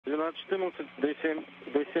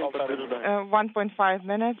1.5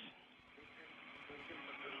 minutes.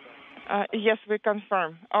 Yes, we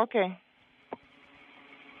confirm. Okay.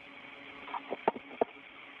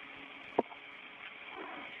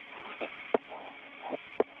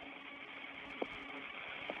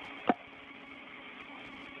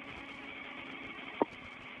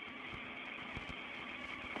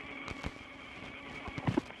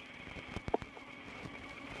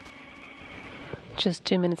 Just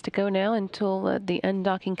 2 minutes to go now until the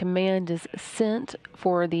undocking command is sent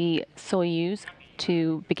for the Soyuz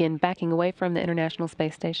to begin backing away from the International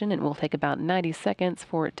Space Station. It will take about 90 seconds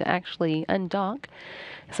for it to actually undock.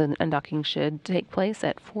 So the undocking should take place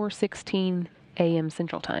at 4:16 a.m.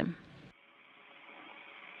 Central Time.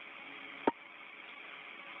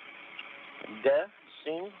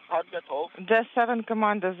 D7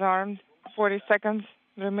 command is armed. 40 seconds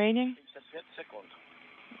remaining.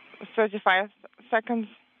 35 seconds.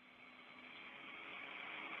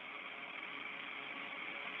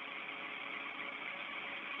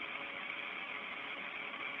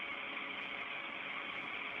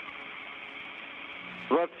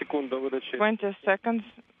 Twenty seconds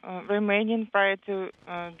remaining prior to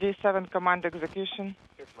D7 command execution.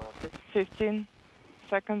 15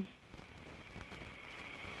 seconds.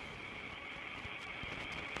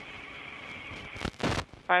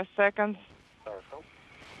 Five seconds.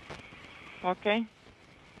 Okay.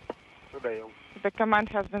 The command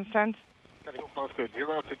has been sent.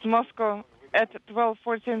 Moscow at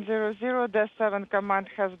 12:14:00. D7 command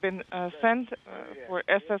has been sent for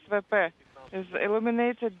SSVP. Is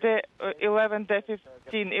illuminated. D11,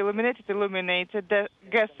 D15 illuminated.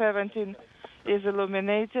 G17 is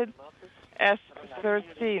illuminated.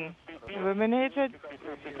 S13 illuminated.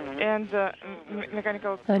 And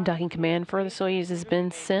mechanical Undocking command for the Soyuz has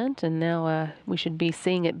been sent, and now we should be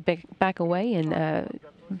seeing it back away in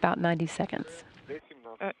about 90 seconds.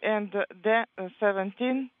 And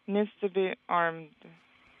D17 needs to be armed.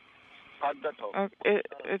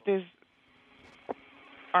 It is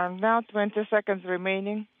armed now. 20 seconds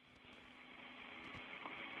remaining.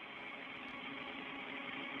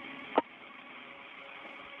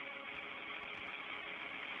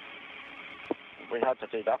 We have to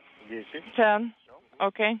take up. 10.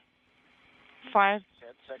 Okay. 5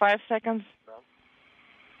 seconds.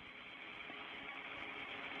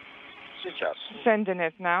 Sending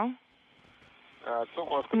it now.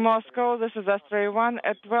 Moscow, this is Astray 1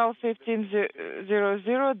 at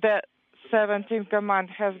 12:15:00. The 17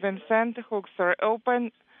 command has been sent. Hooks are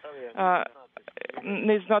open.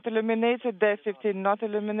 Is not illuminated. D15 not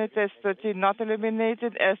illuminated. S13 not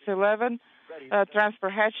illuminated. S11 transfer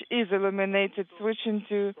hatch is illuminated. Switching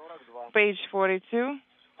to page 42.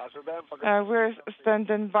 We're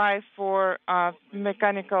standing by for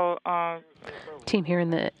mechanical. Team here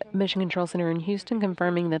in the Mission Control Center in Houston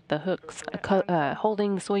confirming that the hooks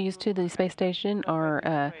holding Soyuz to the space station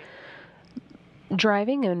are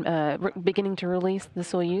driving and beginning to release the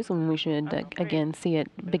Soyuz, when we should again see it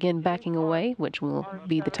begin backing away, which will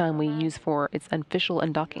be the time we use for its official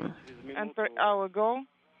undocking. And per hour go,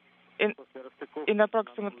 in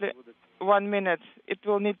approximately 1 minute,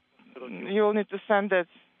 you will need to send it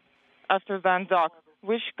after the undock.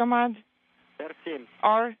 Which command?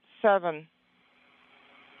 R7.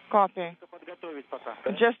 Copy.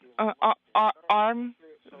 Just arm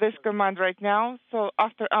this command right now, so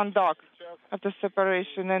after undock, after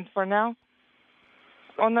separation, and for now,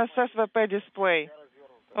 on the SSVP display,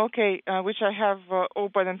 okay, which I have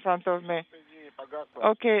open in front of me.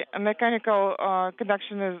 Okay, a mechanical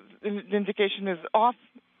connection the indication is off,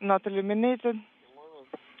 not illuminated.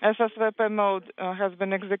 SSVP mode has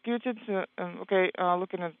been executed. Okay,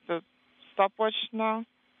 looking at the stopwatch now.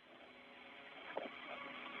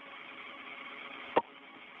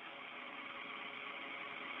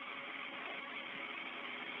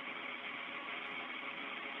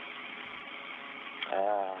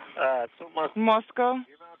 Moscow,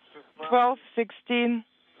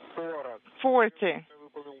 12:16:40.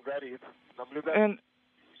 And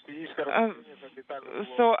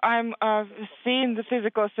so I'm seeing the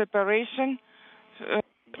physical separation.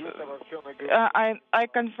 I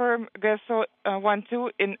confirm GSO 1-2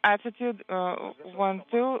 in attitude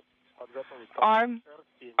 1-2. Arm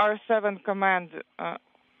R7 command.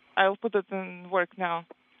 I'll put it in work now.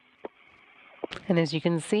 And as you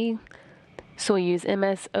can see, Soyuz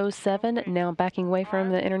MS-07 now backing away from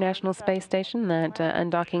the International Space Station. That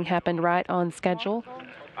undocking happened right on schedule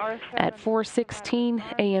at 4:16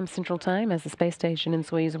 a.m. Central Time, as the space station and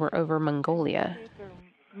Soyuz were over Mongolia.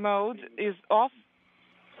 Mode is off.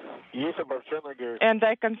 And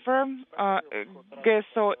I confirm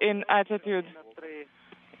GSO in attitude.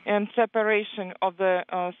 and separation of the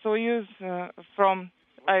Soyuz from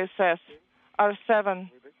ISS.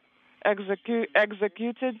 R7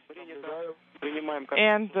 executed,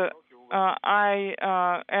 and I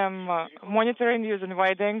am monitoring using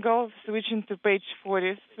wide angle, switching to page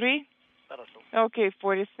 43. Okay,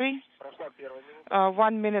 43.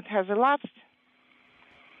 1 minute has elapsed.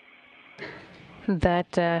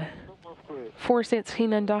 That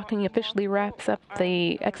 416 undocking officially wraps up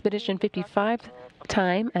the Expedition 55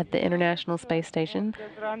 time at the International Space Station.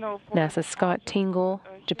 NASA's Scott Tingle,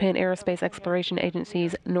 Japan Aerospace Exploration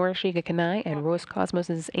Agency's Norishige Kanai, and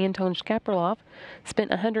Roscosmos's Anton Shkaplerov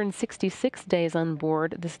spent 166 days on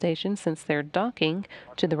board the station since their docking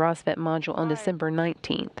to the Rosvet module on December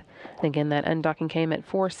 19th. Again, that undocking came at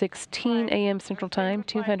 4:16 a.m. Central Time,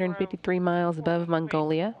 253 miles above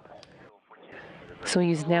Mongolia.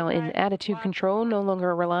 Soyuz now in attitude control, no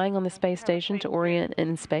longer relying on the space station to orient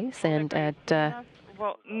in space, and at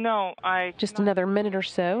just another minute or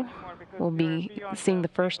so, we'll be seeing the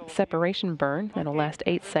first separation burn. That'll last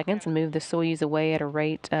 8 seconds and move the Soyuz away at a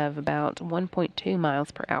rate of about 1.2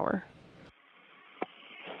 miles per hour.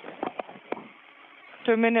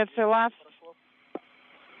 2 minutes elapsed.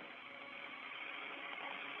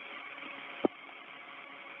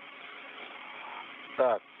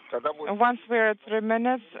 Once we're at 3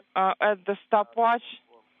 minutes, at the stopwatch.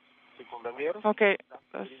 Okay,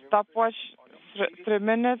 stopwatch, 3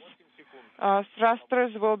 minutes.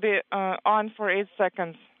 Thrusters will be on for 8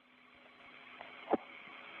 seconds.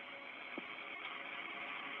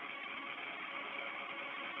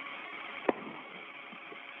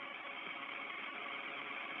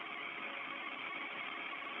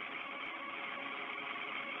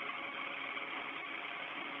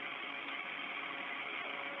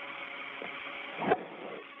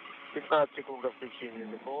 секунд включения.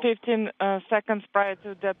 15 seconds prior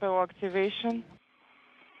to depot activation.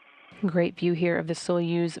 Great view here of the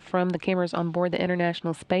Soyuz from the cameras on board the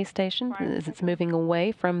International Space Station as it's moving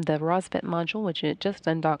away from the Rosvet module, which it just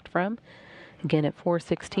undocked from. Again at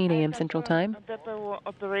 4:16 a.m. Central Time. Depot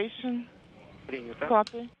operation.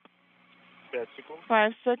 Copy.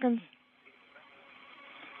 5 seconds.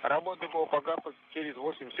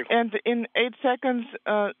 And in 8 seconds,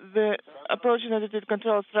 the approach and attitude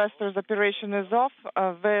control thrusters operation is off.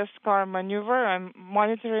 VSCAR maneuver. I'm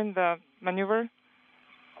monitoring the maneuver.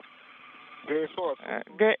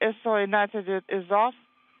 GSO in attitude is off.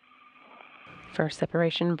 First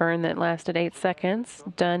separation burn that lasted 8 seconds,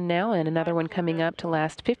 done now, and another one coming up to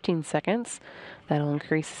last 15 seconds. That'll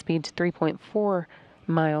increase the speed to 3.4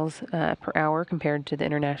 miles per hour compared to the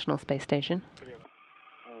International Space Station.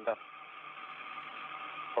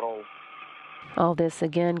 All this,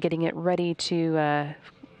 again, getting it ready to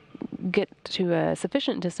get to a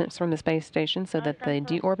sufficient distance from the space station so that the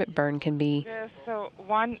deorbit burn can be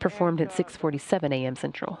performed at 6:47 a.m.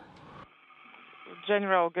 Central.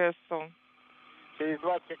 General GSO.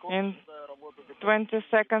 In 20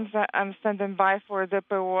 seconds, I'm standing by for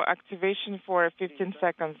depot activation for 15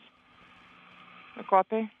 seconds.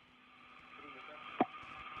 Copy. –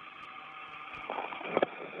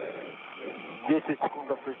 10 секунд.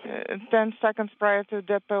 10 seconds prior to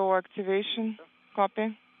depot activation.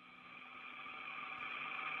 Copy.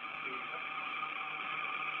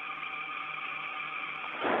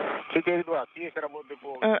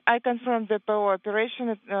 I confirm depot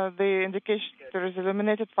operation. The indicator is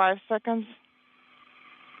illuminated. 5 seconds.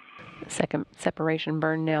 Second separation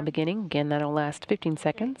burn now beginning. Again, that'll last 15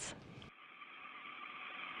 seconds.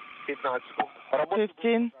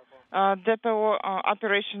 15. Depot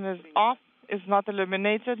operation is off. Is not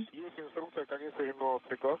illuminated.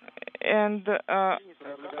 And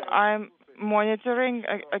I'm monitoring.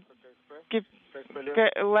 I keep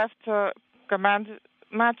left command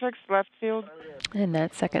matrix, left field. And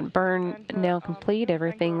that second burn now complete.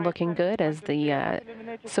 Everything looking good as the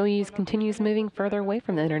Soyuz continues moving further away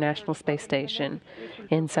from the International Space Station.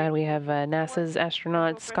 Inside we have NASA's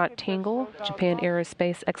astronaut Scott Tingle, Japan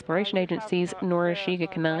Aerospace Exploration Agency's Norishige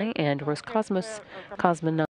Kanai, and Roscosmos cosmonaut